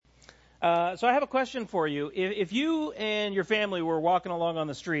So I have a question for you. If you and your family were walking along on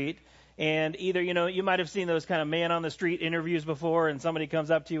the street, and either, you might have seen those kind of man on the street interviews before, and somebody comes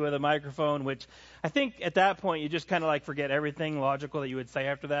up to you with a microphone, which I think at that point you just kind of like forget everything logical that you would say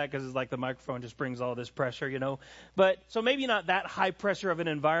after that, because it's like the microphone just brings all this pressure. But so maybe not that high pressure of an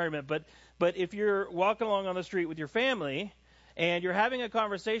environment, but if you're walking along on the street with your family and you're having a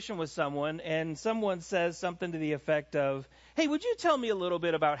conversation with someone, and someone says something to the effect of, "Hey, would you tell me a little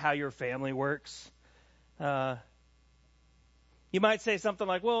bit about how your family works?" You might say something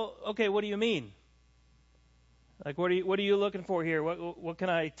like, "Well, okay, what do you mean? Like, what are you looking for here? What can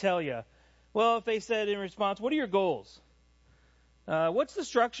I tell you?" Well, if they said in response, "What are your goals? What's the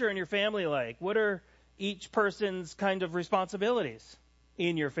structure in your family like? What are each person's kind of responsibilities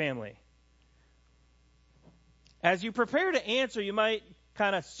in your family?" As you prepare to answer, you might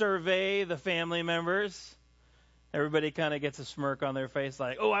kind of survey the family members. Everybody kind of gets a smirk on their face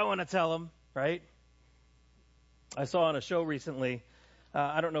like, "Oh, I want to tell them," right? I saw on a show recently,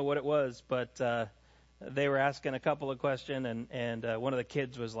 I don't know what it was, but they were asking a couple of questions, and one of the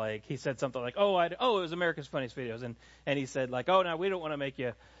kids was like, he said something like, it was America's Funniest Videos, and he said like, "Oh, no, we don't want to make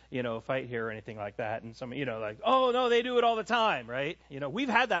you, fight here or anything like that," and some, like, "Oh, no, they do it all the time," right? We've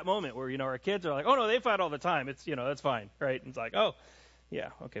had that moment where, our kids are like, "Oh, no, they fight all the time. It's, that's fine," right? And it's like, "Oh, yeah,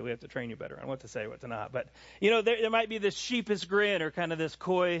 okay, we have to train you better on what to say, what to not." But, there might be this sheepish grin or kind of this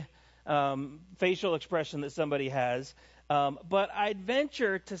coy facial expression that somebody has. But I'd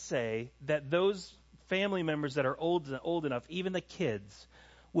venture to say that those family members that are old enough, even the kids,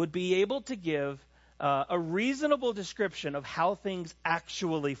 would be able to give a reasonable description of how things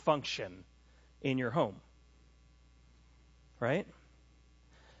actually function in your home. Right?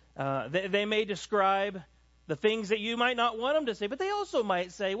 They may describe the things that you might not want them to say, but they also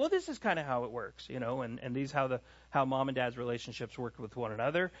might say, "Well, this is kind of how it works, and these how mom and dad's relationships work with one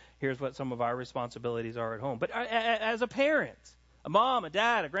another. Here's what some of our responsibilities are at home." But as a parent, a mom, a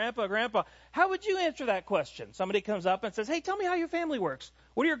dad, a grandpa, how would you answer that question? Somebody comes up and says, "Hey, tell me how your family works.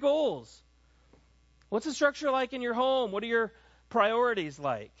 What are your goals? What's the structure like in your home? What are your priorities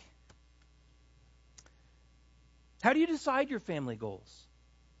like?" How do you decide your family goals?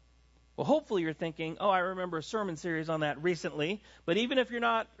 Well, hopefully you're thinking, "Oh, I remember a sermon series on that recently." But even if you're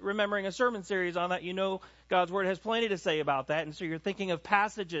not remembering a sermon series on that, God's Word has plenty to say about that. And so you're thinking of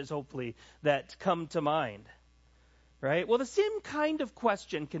passages, hopefully, that come to mind. Right? Well, the same kind of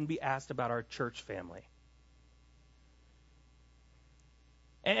question can be asked about our church family.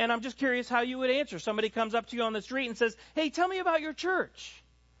 And I'm just curious how you would answer. Somebody comes up to you on the street and says, "Hey, tell me about your church."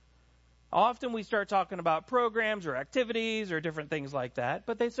 Often we start talking about programs or activities or different things like that.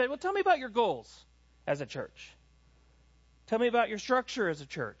 But they say, "Well, tell me about your goals as a church. Tell me about your structure as a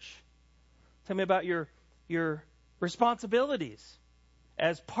church. Tell me about your responsibilities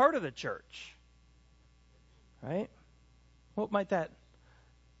as part of the church." Right? What might that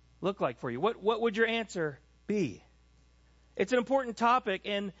look like for you? What would your answer be? It's an important topic,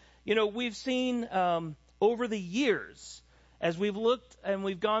 and we've seen over the years, as we've looked and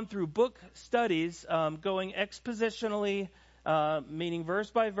we've gone through book studies, going expositionally, meaning verse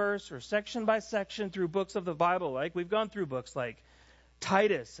by verse or section by section through books of the Bible. Like we've gone through books like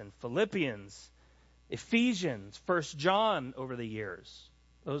Titus and Philippians, Ephesians, 1 John over the years.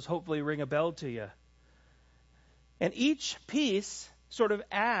 Those hopefully ring a bell to you. And each piece sort of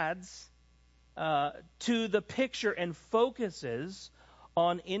adds to the picture and focuses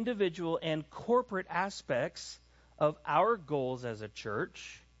on individual and corporate aspects of our goals as a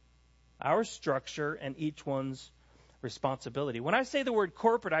church, our structure, and each one's responsibility. When I say the word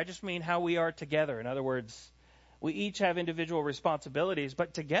corporate, I just mean how we are together. In other words, we each have individual responsibilities,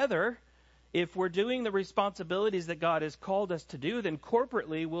 but together, if we're doing the responsibilities that God has called us to do, then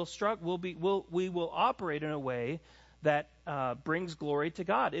corporately we will operate in a way that brings glory to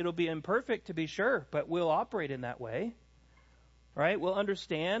God. It'll be imperfect, to be sure, but we'll operate in that way. Right? We'll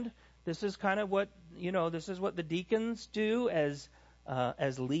understand this is kind of what this is what the deacons do as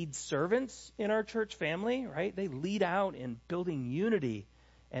lead servants in our church family. Right? They lead out in building unity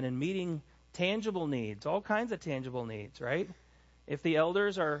and in meeting tangible needs, all kinds of tangible needs. Right? If the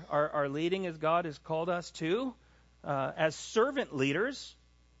elders are leading as God has called us to, as servant leaders,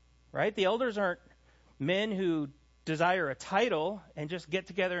 right? The elders aren't men who desire a title and just get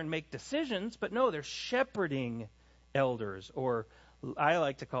together and make decisions, but no, they're shepherding elders, or I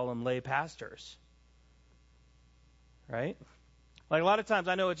like to call them lay pastors. Right? Like a lot of times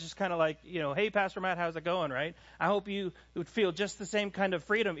I know it's just kind of like, "Hey, Pastor Matt, how's it going?" Right? I hope you would feel just the same kind of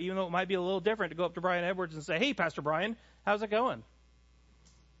freedom, even though it might be a little different, to go up to Brian Edwards and say, "Hey, Pastor Brian, how's it going?"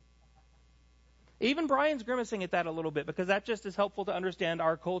 Even Brian's grimacing at that a little bit because that just is helpful to understand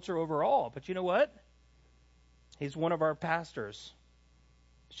our culture overall. But you know what? He's one of our pastors.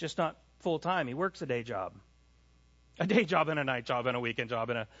 It's just not full time. He works a day job. A day job and a night job and a weekend job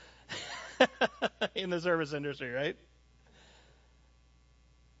and in the service industry, right?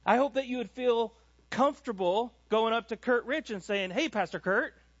 I hope that you would feel comfortable going up to Kurt Rich and saying, "Hey, Pastor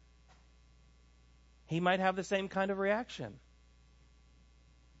Kurt." He might have the same kind of reaction.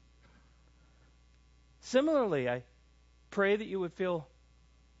 Similarly, I pray that you would feel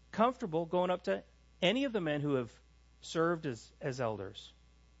comfortable going up to any of the men who have served as elders.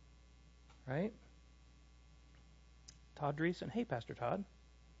 Right? Todd Dreesen. "Hey, Pastor Todd.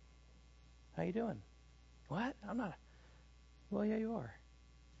 How you doing?" "What? I'm not." "Well, yeah, you are."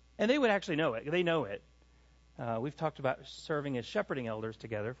 And they would actually know it. They know it. We've talked about serving as shepherding elders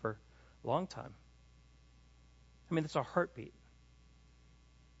together for a long time. I mean, it's our heartbeat.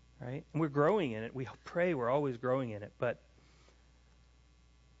 Right? And we're growing in it. We pray we're always growing in it. But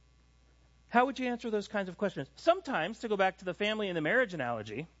how would you answer those kinds of questions? Sometimes, to go back to the family and the marriage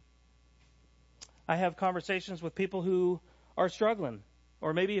analogy, I have conversations with people who are struggling.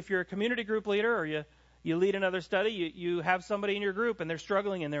 Or maybe if you're a community group leader or you lead another study, you have somebody in your group and they're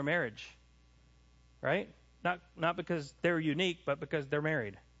struggling in their marriage. Right? Not because they're unique, but because they're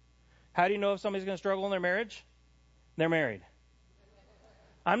married. How do you know if somebody's going to struggle in their marriage? They're married.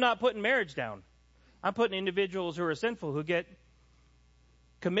 I'm not putting marriage down. I'm putting individuals who are sinful, who get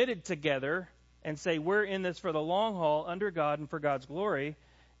committed together and say, we're in this for the long haul under God and for God's glory.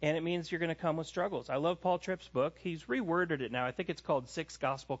 And it means you're going to come with struggles. I love Paul Tripp's book. He's reworded it now. I think it's called 6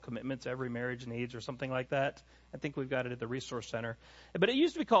 Gospel Commitments Every Marriage Needs or something like that. I think we've got it at the Resource Center. But it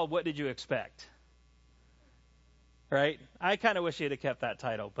used to be called What Did You Expect? Right? I kind of wish he'd have kept that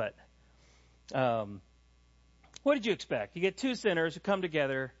title. But what did you expect? You get two sinners who come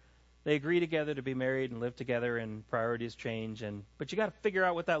together. They agree together to be married and live together, and priorities change. But you got to figure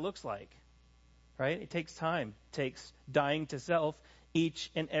out what that looks like. Right? It takes time. It takes dying to self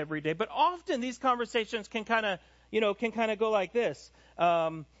each and every day. But often these conversations can kind of go like this.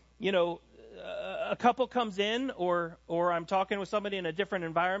 A couple comes in, or I'm talking with somebody in a different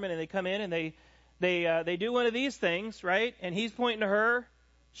environment, and they come in and they do one of these things, right? And he's pointing to her,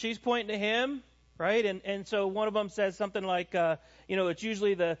 she's pointing to him, right? And so one of them says something like, it's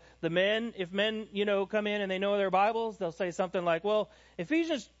usually the men. If men, come in and they know their Bibles, they'll say something like, well,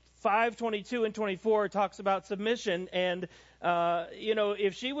 Ephesians 5:22 and 24 talks about submission, and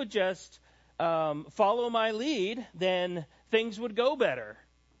if she would just follow my lead, then things would go better,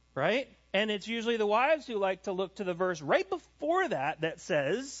 right? And it's usually the wives who like to look to the verse right before that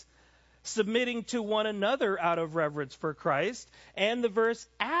says, submitting to one another out of reverence for Christ, and the verse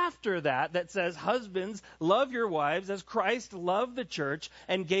after that says, husbands, love your wives as Christ loved the church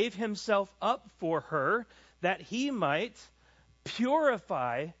and gave himself up for her, that he might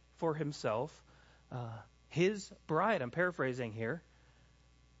purify for himself his bride. I'm paraphrasing here.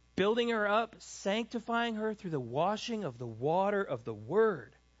 Building her up, sanctifying her through the washing of the water of the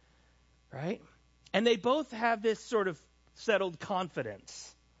word. Right? And they both have this sort of settled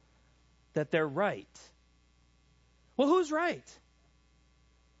confidence that they're right. Well, who's right?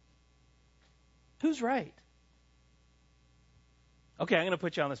 Who's right? Okay, I'm going to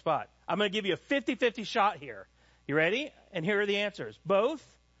put you on the spot. I'm going to give you a 50-50 shot here. You ready? And here are the answers. Both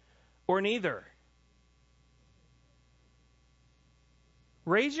or neither.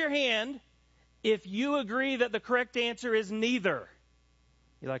 Raise your hand if you agree that the correct answer is neither.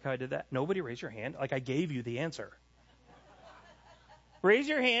 You like how I did that? Nobody raise your hand like I gave you the answer. Raise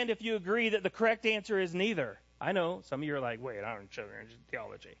your hand if you agree that the correct answer is neither. I know some of you are like, wait, I don't show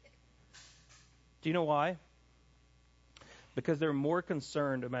theology. Do you know why? Because they're more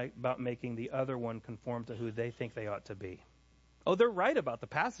concerned about making the other one conform to who they think they ought to be. Oh, they're right about the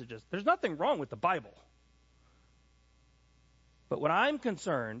passages. There's nothing wrong with the Bible. But when I'm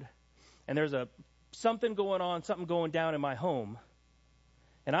concerned, and there's something going down in my home,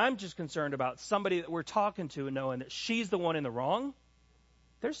 and I'm just concerned about somebody that we're talking to and knowing that she's the one in the wrong,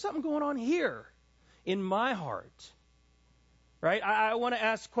 there's something going on here in my heart. Right? I want to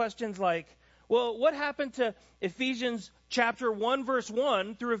ask questions like, well, what happened to Ephesians chapter 1, verse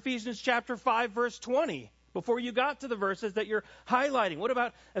 1 through Ephesians chapter 5, verse 20? Before you got to the verses that you're highlighting. What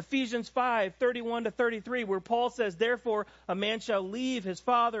about Ephesians 5, 31 to 33, where Paul says, therefore a man shall leave his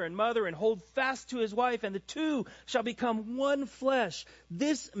father and mother and hold fast to his wife, and the two shall become one flesh.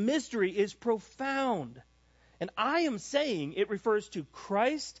 This mystery is profound. And I am saying it refers to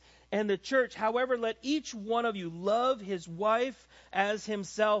Christ and the church. However, let each one of you love his wife as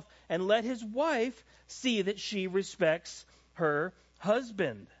himself, and let his wife see that she respects her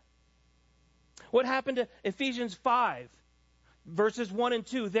husband. What happened to Ephesians 5, verses 1 and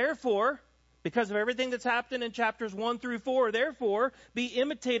 2? Therefore, because of everything that's happened in chapters 1 through 4, therefore, be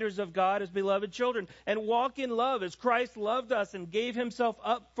imitators of God as beloved children, and walk in love as Christ loved us and gave himself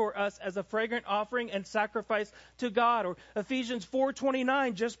up for us as a fragrant offering and sacrifice to God. Or Ephesians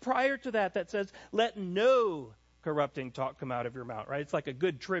 4:29, just prior to that says, let no corrupting talk come out of your mouth, right? It's like a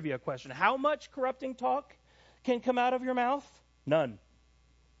good trivia question. How much corrupting talk can come out of your mouth? None.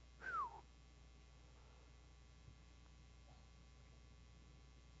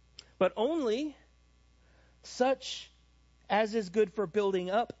 But only such as is good for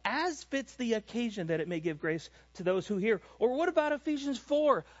building up, as fits the occasion, that it may give grace to those who hear. Or what about Ephesians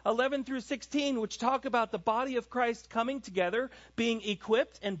 4:11 through 16, which talk about the body of Christ coming together, being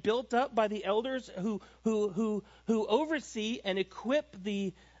equipped and built up by the elders who oversee and equip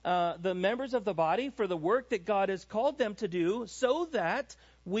the members of the body for the work that God has called them to do, so that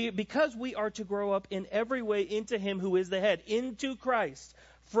because we are to grow up in every way into him who is the head, into Christ,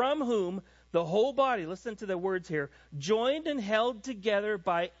 from whom the whole body, listen to the words here, joined and held together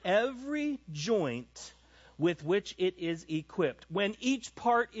by every joint with which it is equipped, when each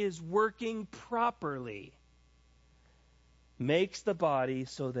part is working properly, makes the body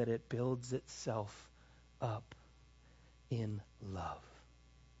so that it builds itself up in love.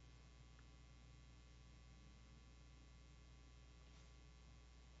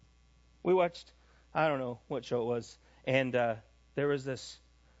 We watched, I don't know what show it was, and there was this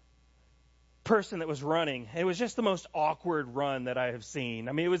person that was running. It was just the most awkward run that I have seen.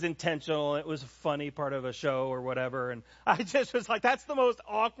 I mean, it was intentional. It was a funny part of a show or whatever. And I just was like, that's the most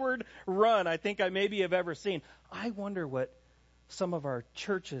awkward run I think I maybe have ever seen. I wonder what some of our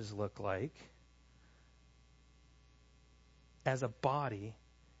churches look like as a body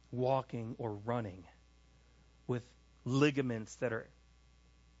walking or running with ligaments that are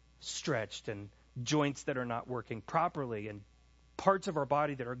stretched and joints that are not working properly and parts of our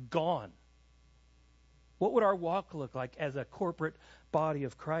body that are gone. What would our walk look like as a corporate body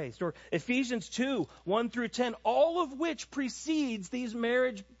of Christ? Or Ephesians 2:1 through 10, all of which precedes these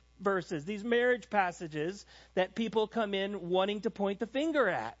marriage verses, these marriage passages that people come in wanting to point the finger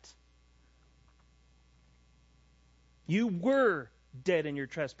at. You were dead in your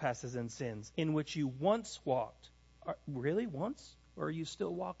trespasses and sins, in which you once walked. Really, once? Or are you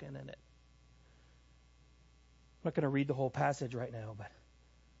still walking in it? I'm not going to read the whole passage right now, but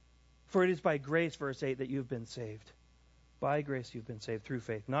for it is by grace, verse 8, that you've been saved. By grace you've been saved through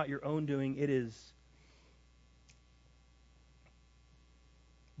faith. Not your own doing. It is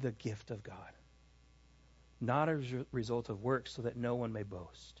the gift of God. Not a result of works, so that no one may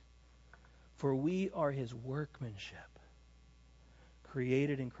boast. For we are his workmanship,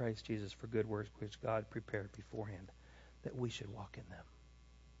 created in Christ Jesus for good works, which God prepared beforehand, that we should walk in them.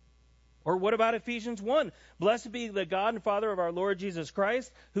 Or what about Ephesians 1? Blessed be the God and Father of our Lord Jesus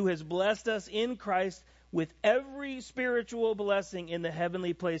Christ, who has blessed us in Christ with every spiritual blessing in the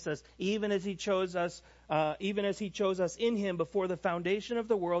heavenly places, even as he chose us in him before the foundation of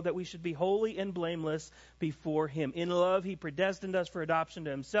the world, that we should be holy and blameless before him. In love he predestined us for adoption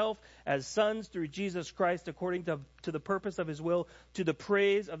to himself as sons through Jesus Christ, according to the purpose of his will, to the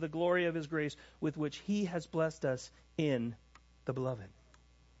praise of the glory of his grace, with which he has blessed us in the beloved.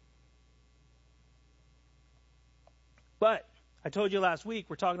 But I told you last week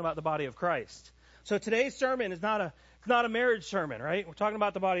we're talking about the body of Christ. So today's sermon is not a marriage sermon, right? We're talking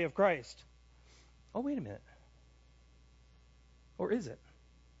about the body of Christ. Oh, wait a minute. Or is it?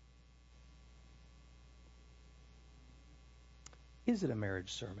 Is it a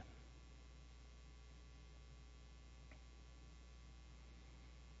marriage sermon?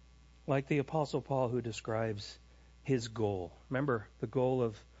 Like the Apostle Paul, who describes his goal. Remember the goal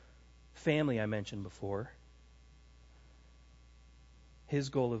of family I mentioned before. His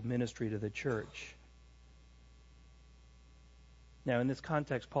goal of ministry to the church. Now, in this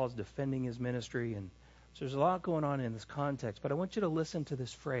context, Paul's defending his ministry, and so there's a lot going on in this context, but I want you to listen to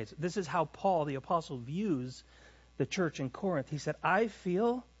this phrase. This is how Paul, the apostle, views the church in Corinth. He said, I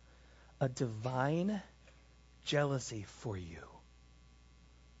feel a divine jealousy for you,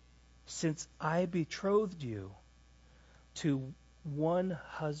 since I betrothed you to one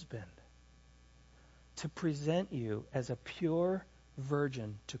husband, to present you as a pure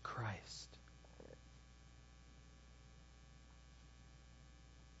virgin to Christ.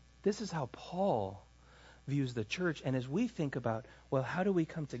 This is how Paul views the church. And as we think about, well, how do we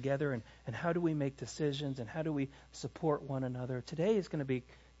come together and how do we make decisions and how do we support one another? Today is going to be,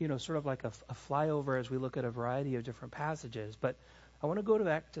 sort of like a flyover as we look at a variety of different passages. But I want to go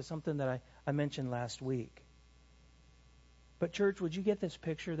back to something that I mentioned last week. But church, would you get this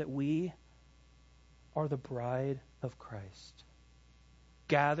picture that we are the bride of Christ,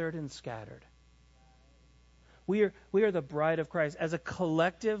 gathered and scattered. We are the bride of Christ. As a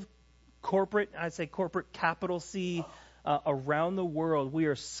collective, corporate, I say corporate, capital C, around the world, we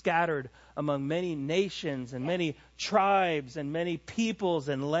are scattered among many nations and many tribes and many peoples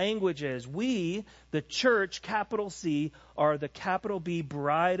and languages. We, the church, capital C, are the capital B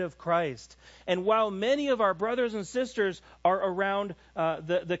bride of Christ. And while many of our brothers and sisters are around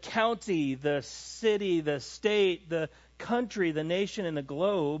the county, the city, the state, the country, the nation, and the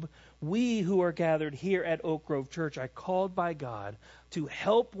globe, we who are gathered here at Oak Grove Church are called by God to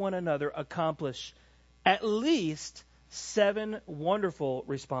help one another accomplish at least 7 wonderful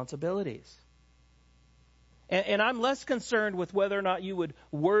responsibilities. And I'm less concerned with whether or not you would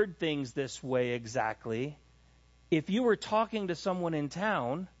word things this way exactly. If you were talking to someone in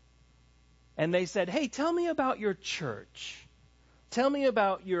town and they said, hey, tell me about your church. Tell me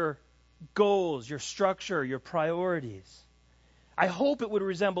about your goals, your structure, your priorities. I hope it would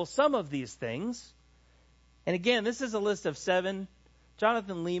resemble some of these things. And again, this is a list of 7.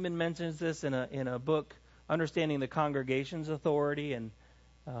 Jonathan Lehman mentions this in a book, Understanding the Congregation's Authority, and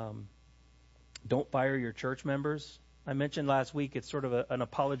Don't Fire Your Church Members. I mentioned last week it's sort of an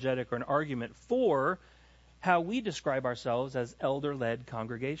apologetic or an argument for how we describe ourselves as elder-led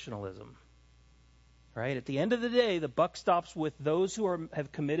congregationalism. Right? At the end of the day, the buck stops with those who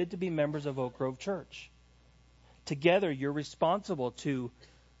have committed to be members of Oak Grove Church. Together, you're responsible to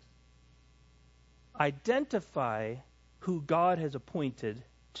identify who God has appointed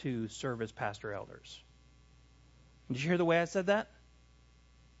to serve as pastor elders. Did you hear the way I said that?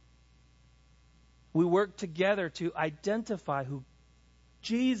 We work together to identify who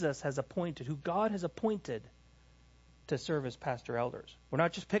Jesus has appointed, who God has appointed to serve as pastor elders. We're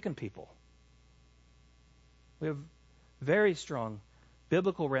not just picking people. We have very strong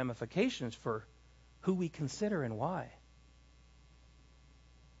biblical ramifications for who we consider and why.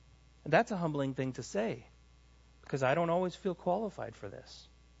 And that's a humbling thing to say, because I don't always feel qualified for this.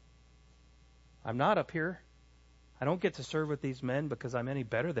 I'm not up here. I don't get to serve with these men because I'm any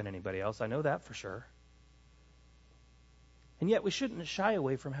better than anybody else. I know that for sure. And yet we shouldn't shy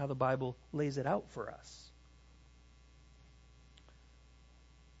away from how the Bible lays it out for us.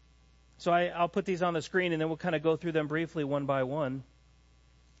 So I'll put these on the screen and then we'll kind of go through them briefly one by one.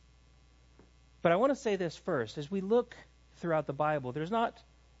 But I want to say this first. As we look throughout the Bible, there's not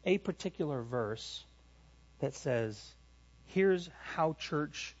a particular verse that says, here's how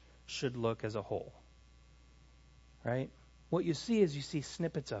church should look as a whole. Right? What you see is you see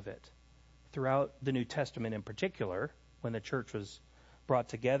snippets of it throughout the New Testament in particular, when the church was brought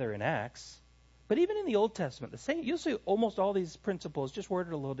together in Acts. But even in the Old Testament, you'll see almost all these principles just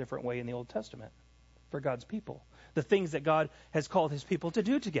worded a little different way in the Old Testament for God's people. The things that God has called his people to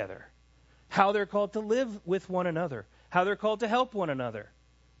do together. How they're called to live with one another. How they're called to help one another.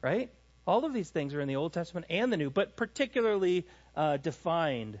 Right? All of these things are in the Old Testament and the New, but particularly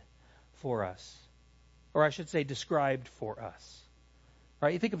defined for us. Or I should say described for us.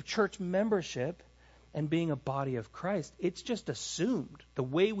 Right? You think of church membership and being a body of Christ, it's just assumed. The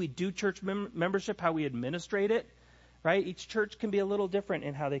way we do church membership, how we administrate it, right? Each church can be a little different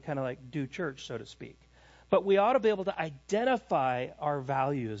in how they kind of like do church, so to speak. But we ought to be able to identify our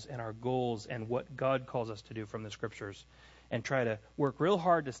values and our goals and what God calls us to do from the Scriptures and try to work real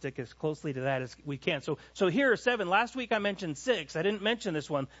hard to stick as closely to that as we can. So here are 7. Last week I mentioned 6. I didn't mention this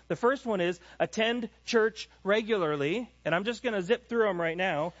one. The first one is attend church regularly, and I'm just going to zip through them right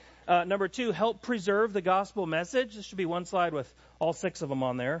now. Number 2, help preserve the gospel message. This should be one slide with all 6 of them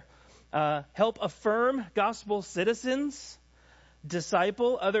on there. Help affirm gospel citizens.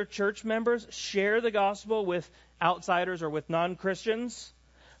 Disciple other church members. Share the gospel with outsiders or with non-Christians.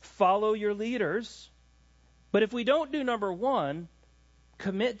 Follow your leaders. But if we don't do number 1,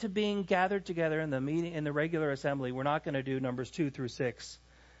 commit to being gathered together in the meeting, in the regular assembly, we're not going to do numbers 2 through 6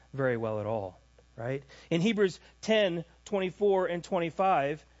 very well at all. Right? In Hebrews 10:24 and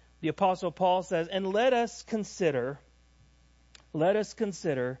 25, the Apostle Paul says, and let us consider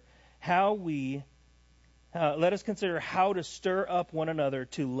how to stir up one another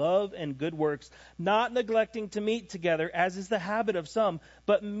to love and good works, not neglecting to meet together, as is the habit of some,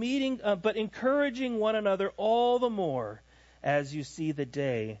 but encouraging one another all the more as you see the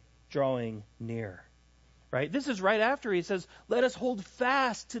day drawing near. Right? This is right after he says, let us hold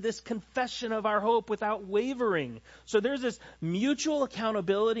fast to this confession of our hope without wavering. So there's this mutual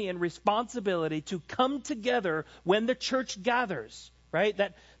accountability and responsibility to come together when the church gathers. Right?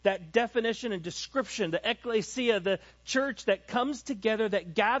 That definition and description, the ecclesia, the church that comes together,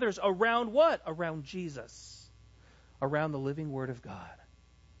 that gathers around what? Around Jesus. Around the living Word of God.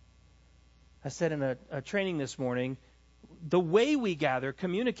 I said in a training this morning, the way we gather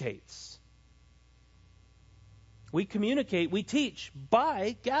communicates. We communicate, we teach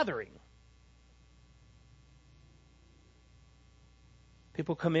by gathering.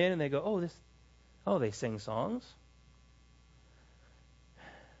 People come in and they go, they sing songs.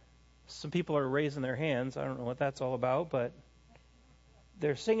 Some people are raising their hands. I don't know what that's all about, but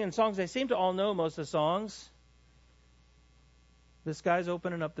they're singing songs. They seem to all know most of the songs. This guy's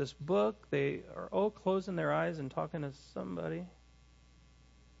opening up this book. They are all closing their eyes and talking to somebody.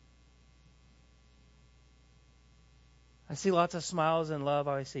 I see lots of smiles and love.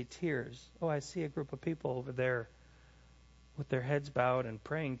 I see tears. Oh, I see a group of people over there with their heads bowed and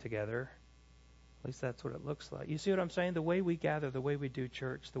praying together. At least that's what it looks like. You see what I'm saying? The way we gather, the way we do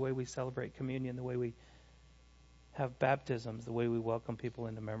church, the way we celebrate communion, the way we have baptisms, the way we welcome people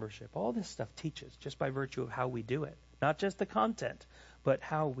into membership. All this stuff teaches just by virtue of how we do it. Not just the content, but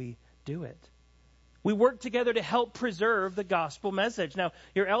how we do it. We work together to help preserve the gospel message. Now,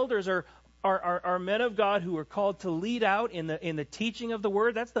 your elders are men of God who are called to lead out in the teaching of the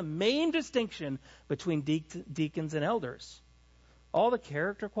word. That's the main distinction between deacons and elders. All the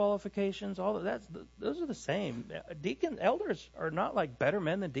character qualifications, those are the same. Elders are not like better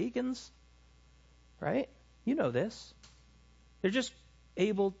men than deacons, right? You know this. They're just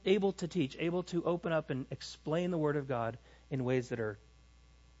able to teach, able to open up and explain the Word of God in ways that are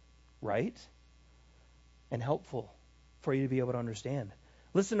right and helpful for you to be able to understand.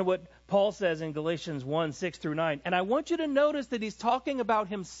 Listen to what Paul says in Galatians 1:6-9. And I want you to notice that he's talking about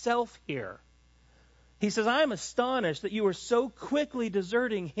himself here. He says, I am astonished that you are so quickly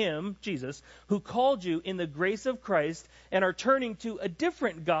deserting him, Jesus, who called you in the grace of Christ and are turning to a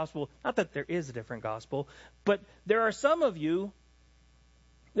different gospel. Not that there is a different gospel, but there are some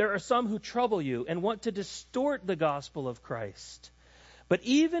who trouble you and want to distort the gospel of Christ. But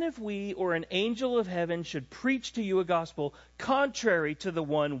even if we or an angel of heaven should preach to you a gospel contrary to the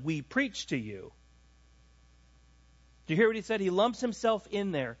one we preach to you. Do you hear what he said? He lumps himself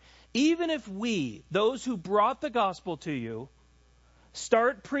in there. Even if we, those who brought the gospel to you,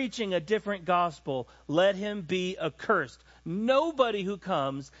 start preaching a different gospel, let him be accursed. Nobody who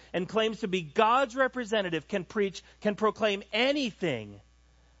comes and claims to be God's representative can proclaim anything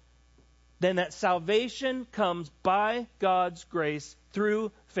than that salvation comes by God's grace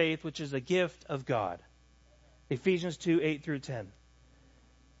through faith, which is a gift of God. Ephesians 2:8-10.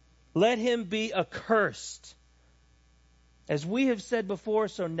 Let him be accursed. As we have said before,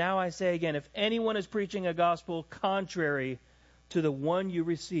 so now I say again, if anyone is preaching a gospel contrary to the one you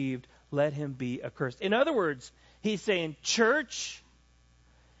received, let him be accursed. In other words, he's saying, church,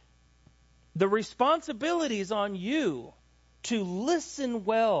 the responsibility is on you to listen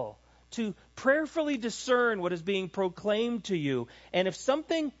well, to prayerfully discern what is being proclaimed to you. And if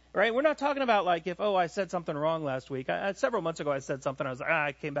something, right, we're not talking about like I said something wrong last week. Several months ago I said something, I was like,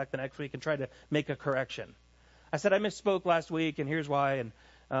 I came back the next week and tried to make a correction. I said I misspoke last week and here's why, and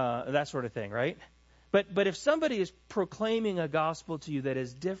that sort of thing, right? But if somebody is proclaiming a gospel to you that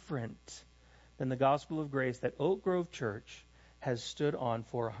is different than the gospel of grace that Oak Grove Church has stood on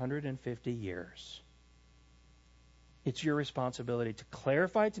for 150 years, it's your responsibility to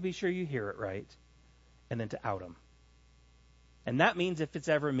clarify to be sure you hear it right, and then to out them. And that means if it's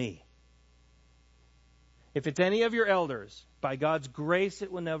ever me. If it's any of your elders, by God's grace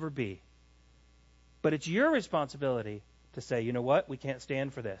it will never be. But it's your responsibility to say, you know what, we can't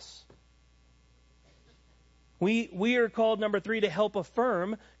stand for this. We are called, number 3, to help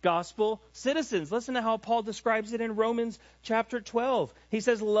affirm gospel citizens. Listen to how Paul describes it in Romans chapter 12. He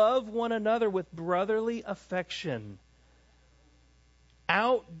says, love one another with brotherly affection.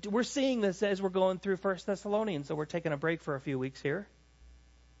 We're seeing this as we're going through 1 Thessalonians, so we're taking a break for a few weeks here.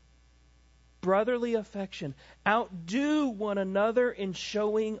 Brotherly affection. Outdo one another in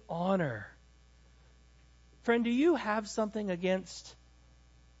showing honor. Friend, do you have something against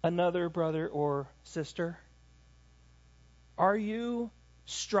another brother or sister? Are you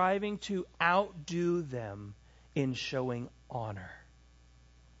striving to outdo them in showing honor?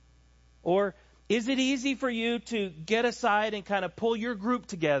 Or is it easy for you to get aside and kind of pull your group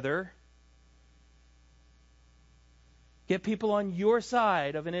together, get people on your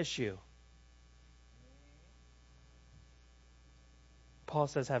side of an issue? Paul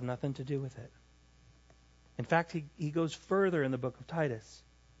says have nothing to do with it. In fact, he goes further in the book of Titus.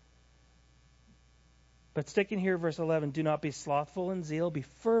 But sticking here, verse 11, do not be slothful in zeal, be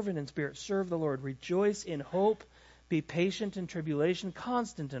fervent in spirit, serve the Lord, rejoice in hope, be patient in tribulation,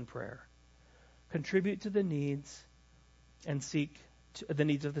 constant in prayer. Contribute to the needs and seek the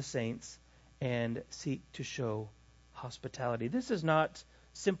needs of the saints and seek to show hospitality. This is not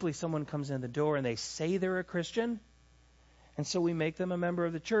simply someone comes in the door and they say they're a Christian, and so we make them a member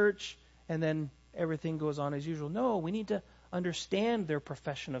of the church, and then everything goes on as usual. No, we need to understand their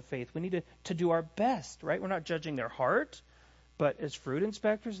profession of faith. We need to do our best, right? We're not judging their heart, but as fruit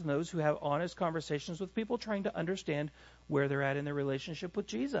inspectors and those who have honest conversations with people, trying to understand where they're at in their relationship with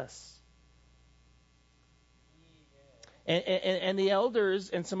Jesus. And the elders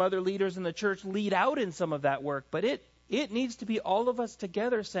and some other leaders in the church lead out in some of that work, but it needs to be all of us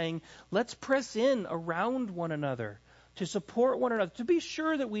together saying, let's press in around one another to support one another, to be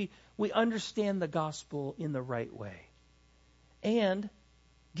sure that we understand the gospel in the right way, and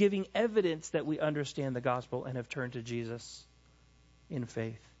giving evidence that we understand the gospel and have turned to Jesus in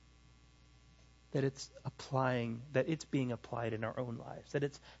faith. That it's being applied in our own lives, that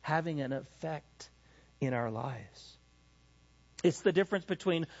it's having an effect in our lives. It's the difference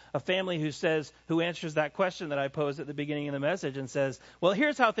between a family who answers that question that I posed at the beginning of the message and says, well,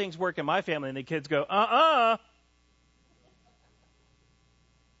 here's how things work in my family. And the kids go,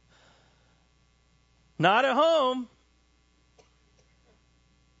 not at home.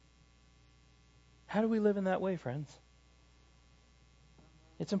 How do we live in that way, friends?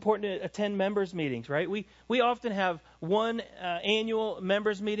 It's important to attend members' meetings, right? We often have one annual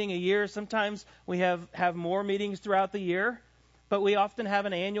members' meeting a year. Sometimes we have more meetings throughout the year. But we often have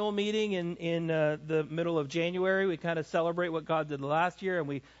an annual meeting in the middle of January. We kind of celebrate what God did last year, and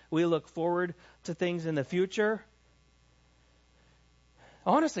we look forward to things in the future.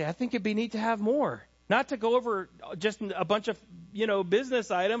 Honestly, I think it'd be neat to have more. Not to go over just a bunch of,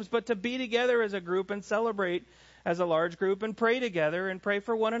 business items, but to be together as a group and celebrate as a large group and pray together and pray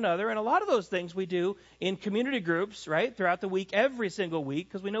for one another. And a lot of those things we do in community groups, right, throughout the week, every single week,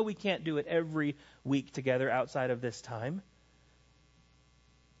 because we know we can't do it every week together outside of this time.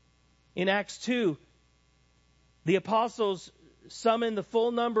 In Acts 2, the apostles summoned the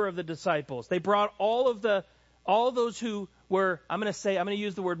full number of the disciples. They brought all those who were, I'm going to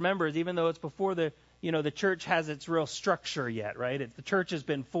use the word members, even though it's before the church has its real structure yet, right? The church has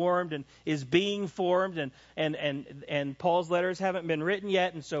been formed and is being formed, and Paul's letters haven't been written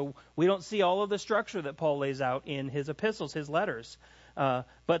yet, and so we don't see all of the structure that Paul lays out in his epistles, his letters.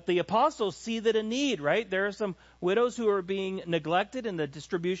 But the apostles see that a need, right? There are some widows who are being neglected in the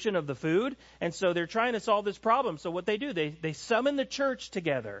distribution of the food, and so they're trying to solve this problem. So what they do, they summon the church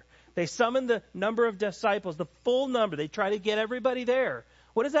together. They summon the number of disciples, the full number. They try to get everybody there.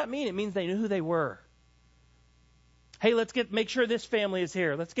 What does that mean? It means they knew who they were. Hey, make sure this family is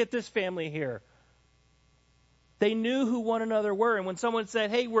here. Let's get this family here. They knew who one another were, and when someone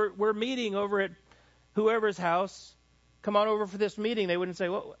said, hey, we're meeting over at whoever's house, come on over for this meeting, they wouldn't say,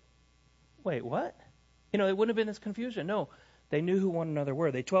 wait, what? It wouldn't have been this confusion. No, they knew who one another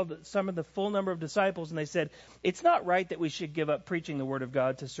were. They summoned the full number of disciples, and they said, it's not right that we should give up preaching the word of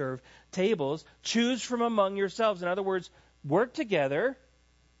God to serve tables. Choose from among yourselves. In other words, work together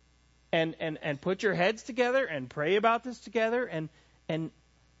and put your heads together and pray about this together and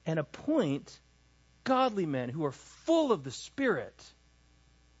appoint godly men who are full of the Spirit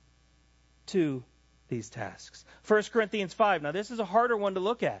to these tasks. 1 Corinthians 5. Now, this is a harder one to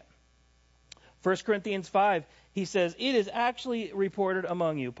look at. 1 Corinthians 5, he says, it is actually reported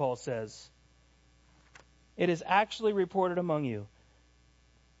among you, Paul says. It is actually reported among you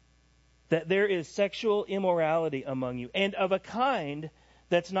that there is sexual immorality among you, and of a kind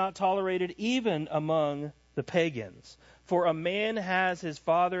that's not tolerated even among the pagans. For a man has his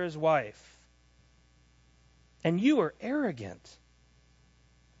father's wife, and you are arrogant.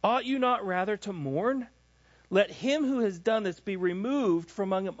 Ought you not rather to mourn? Let him who has done this be removed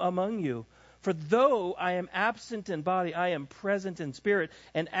from among you. For though I am absent in body, I am present in spirit.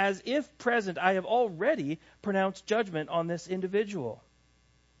 And as if present, I have already pronounced judgment on this individual,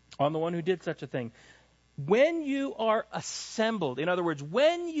 on the one who did such a thing. When you are assembled, in other words,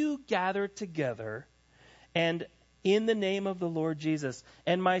 when you gather together, and in the name of the Lord Jesus,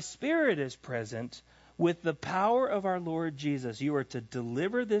 and my spirit is present, with the power of our Lord Jesus, you are to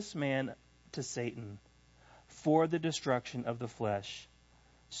deliver this man to Satan for the destruction of the flesh,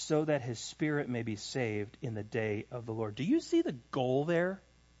 so that his spirit may be saved in the day of the Lord. Do you see the goal there?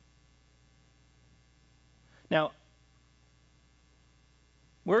 Now,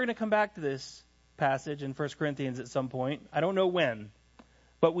 we're going to come back to this passage in 1 Corinthians at some point. I don't know when,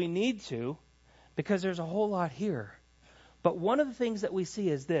 but we need to, because there's a whole lot here. But one of the things that we see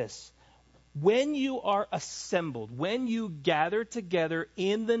is this. When you are assembled, when you gather together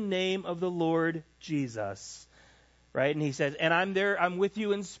in the name of the Lord Jesus, right? And he says, and I'm there, I'm with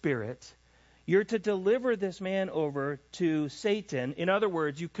you in spirit. You're to deliver this man over to Satan. In other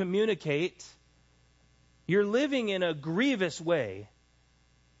words, you communicate. You're living in a grievous way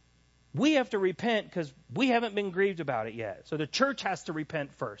We have to repent because we haven't been grieved about it yet. So the church has to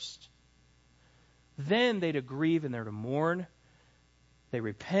repent first. Then they're to grieve and they're to mourn. They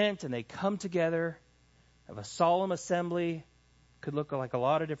repent and they come together, have a solemn assembly. Could look like a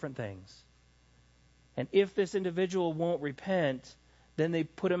lot of different things. And if this individual won't repent, then they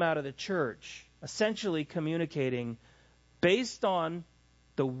put him out of the church, essentially communicating based on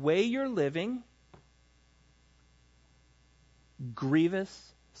the way you're living,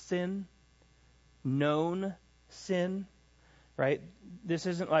 grievous sin, known sin, right? This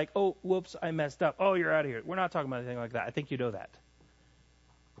isn't like, oh, whoops, I messed up. Oh, you're out of here. We're not talking about anything like that. I think you know that.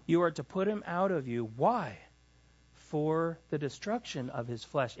 You are to put him out of you. Why? For the destruction of his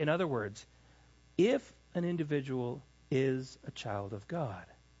flesh. In other words, if an individual is a child of God,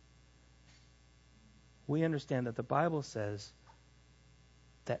 we understand that the Bible says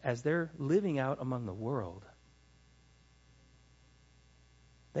that as they're living out among the world,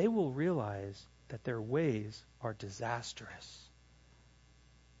 they will realize that their ways are disastrous.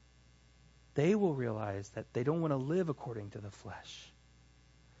 They will realize that they don't want to live according to the flesh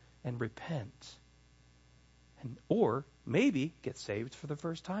and repent. Or maybe get saved for the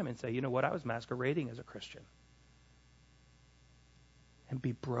first time and say, you know what, I was masquerading as a Christian. And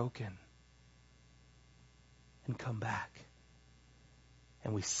be broken. And come back.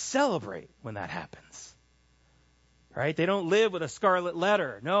 And we celebrate when that happens. Right? They don't live with a scarlet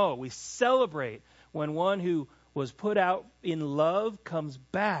letter. No, we celebrate when one who was put out in love comes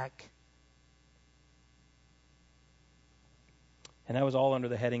back. And that was all under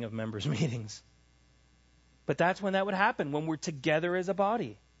the heading of members' meetings. But that's when that would happen, when we're together as a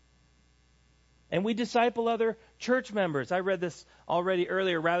body. And we disciple other church members. I read this already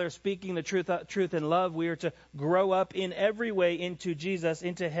earlier. Rather, speaking the truth in love, we are to grow up in every way into Jesus,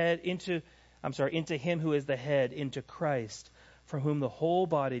 into him who is the head, into Christ, from whom the whole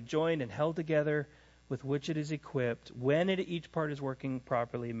body, joined and held together, with which it is equipped, when each part is working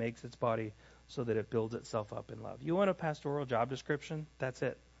properly, makes its body so that it builds itself up in love. You want a pastoral job description? That's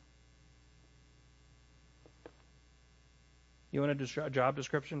it. You want a job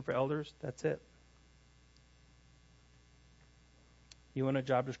description for elders? That's it. You want a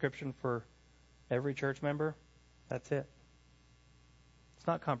job description for every church member? That's it. It's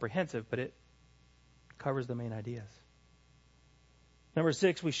not comprehensive, but it covers the main ideas. Number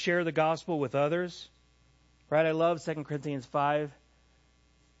 6, we share the gospel with others. Right? I love 2 Corinthians 5.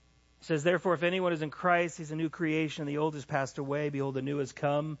 It says, therefore, if anyone is in Christ, he's a new creation. The old has passed away. Behold, the new has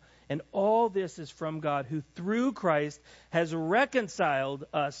come. And all this is from God, who through Christ has reconciled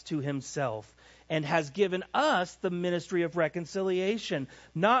us to himself and has given us the ministry of reconciliation,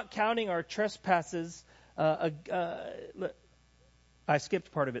 not counting our trespasses. I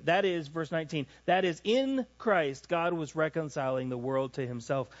skipped part of it. That is, verse 19, that is, in Christ, God was reconciling the world to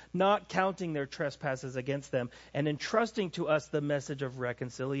himself, not counting their trespasses against them, and entrusting to us the message of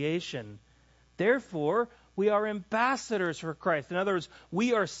reconciliation. Therefore, we are ambassadors for Christ. In other words,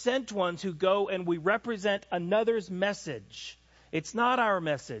 we are sent ones who go and we represent another's message. It's not our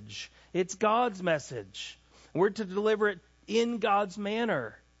message. It's God's message. We're to deliver it in God's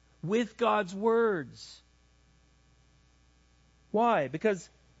manner, with God's words. Why? Because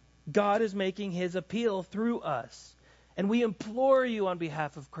God is making his appeal through us. And we implore you on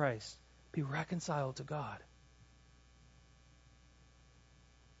behalf of Christ, be reconciled to God.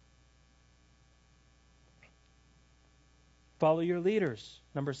 Follow your leaders.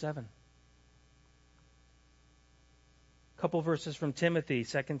 Number 7. A couple verses from Timothy,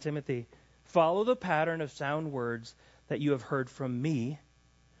 2 Timothy. Follow the pattern of sound words that you have heard from me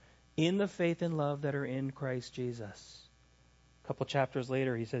in the faith and love that are in Christ Jesus. A couple chapters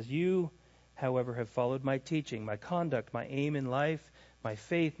later, he says, you, however, have followed my teaching, my conduct, my aim in life, my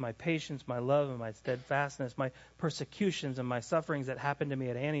faith, my patience, my love, and my steadfastness, my persecutions and my sufferings that happened to me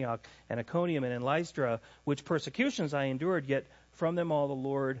at Antioch and Iconium and in Lystra, which persecutions I endured, yet from them all the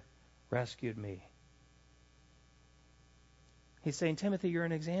Lord rescued me. He's saying, Timothy, you're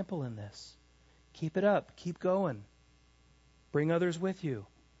an example in this. Keep it up. Keep going. Bring others with you.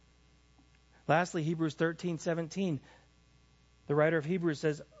 Lastly, Hebrews 13:17. The writer of Hebrews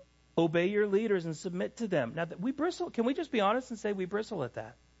says, obey your leaders and submit to them. Now, we bristle. Can we just be honest and say we bristle at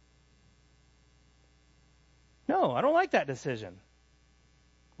that? No, I don't like that decision.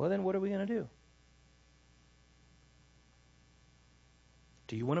 Well, then what are we going to do?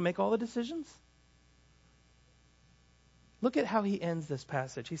 Do you want to make all the decisions? Look at how he ends this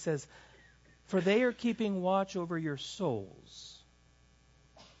passage. He says, for they are keeping watch over your souls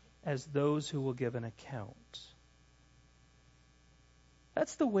as those who will give an account.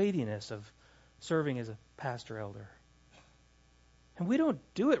 That's the weightiness of serving as a pastor elder. And we don't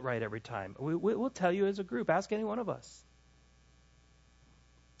do it right every time. We'll tell you as a group. Ask any one of us.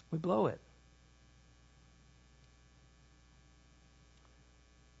 We blow it.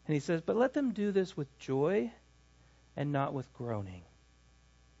 And he says, but let them do this with joy and not with groaning,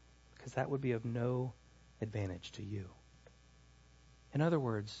 because that would be of no advantage to you. In other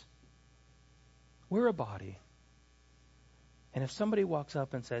words, we're a body. And if somebody walks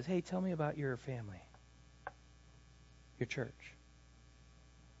up and says, hey, tell me about your family, your church.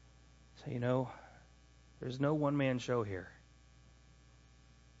 So, there's no one-man show here.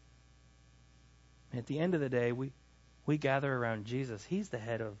 At the end of the day, we gather around Jesus. He's the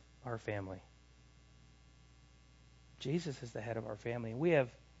head of our family. Jesus is the head of our family. We have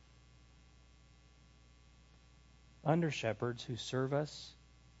under-shepherds who serve us.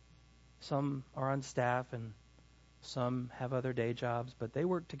 Some are on staff and some have other day jobs, but they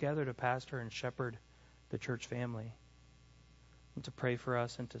work together to pastor and shepherd the church family, and to pray for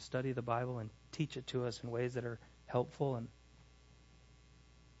us and to study the Bible and teach it to us in ways that are helpful. And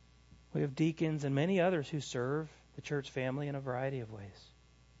we have deacons and many others who serve the church family in a variety of ways.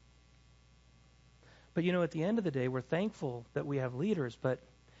 But at the end of the day, we're thankful that we have leaders, but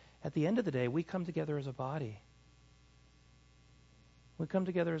at the end of the day, we come together as a body. We come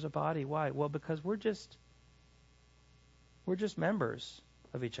together as a body. Why? Well, because we're just members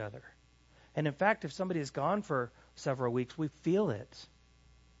of each other. And in fact, if somebody is gone for several weeks, we feel it.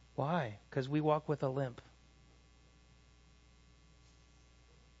 Why? Because we walk with a limp.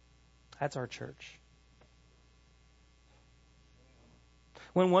 That's our church.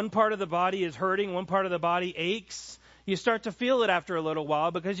 When one part of the body is hurting, one part of the body aches, you start to feel it after a little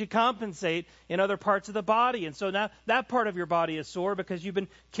while because you compensate in other parts of the body. And so now that part of your body is sore because you've been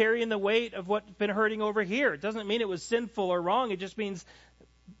carrying the weight of what's been hurting over here. It doesn't mean it was sinful or wrong. It just means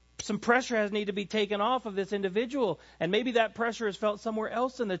some pressure has need to be taken off of this individual. And maybe that pressure is felt somewhere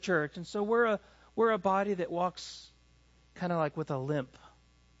else in the church. And so we're a body that walks kind of like with a limp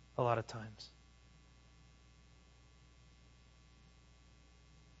a lot of times.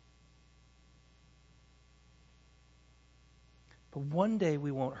 But one day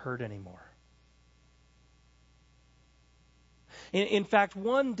we won't hurt anymore. In fact,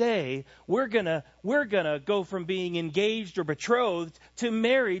 one day we're gonna go from being engaged or betrothed to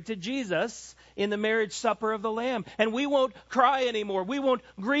married to Jesus in the marriage supper of the Lamb. And we won't cry anymore. We won't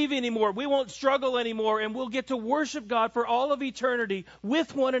grieve anymore. We won't struggle anymore. And we'll get to worship God for all of eternity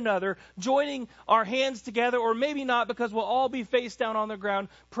with one another, joining our hands together, or maybe not, because we'll all be face down on the ground,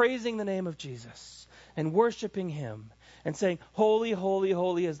 praising the name of Jesus and worshiping Him. And saying, holy, holy,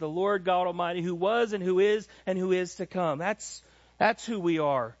 holy is the Lord God Almighty, who was and who is to come. That's who we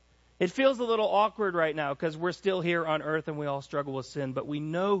are. It feels a little awkward right now because we're still here on earth and we all struggle with sin, but we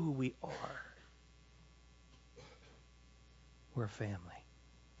know who we are. We're a family.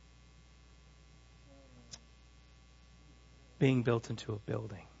 Being built into a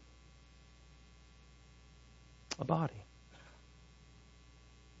building. A body.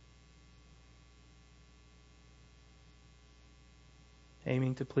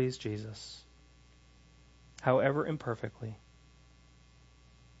 Aiming to please Jesus, however imperfectly,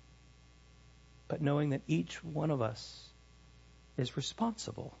 but knowing that each one of us is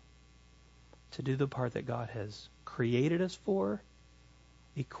responsible to do the part that God has created us for,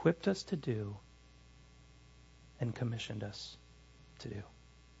 equipped us to do, and commissioned us to do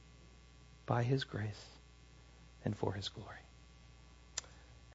by His grace and for His glory.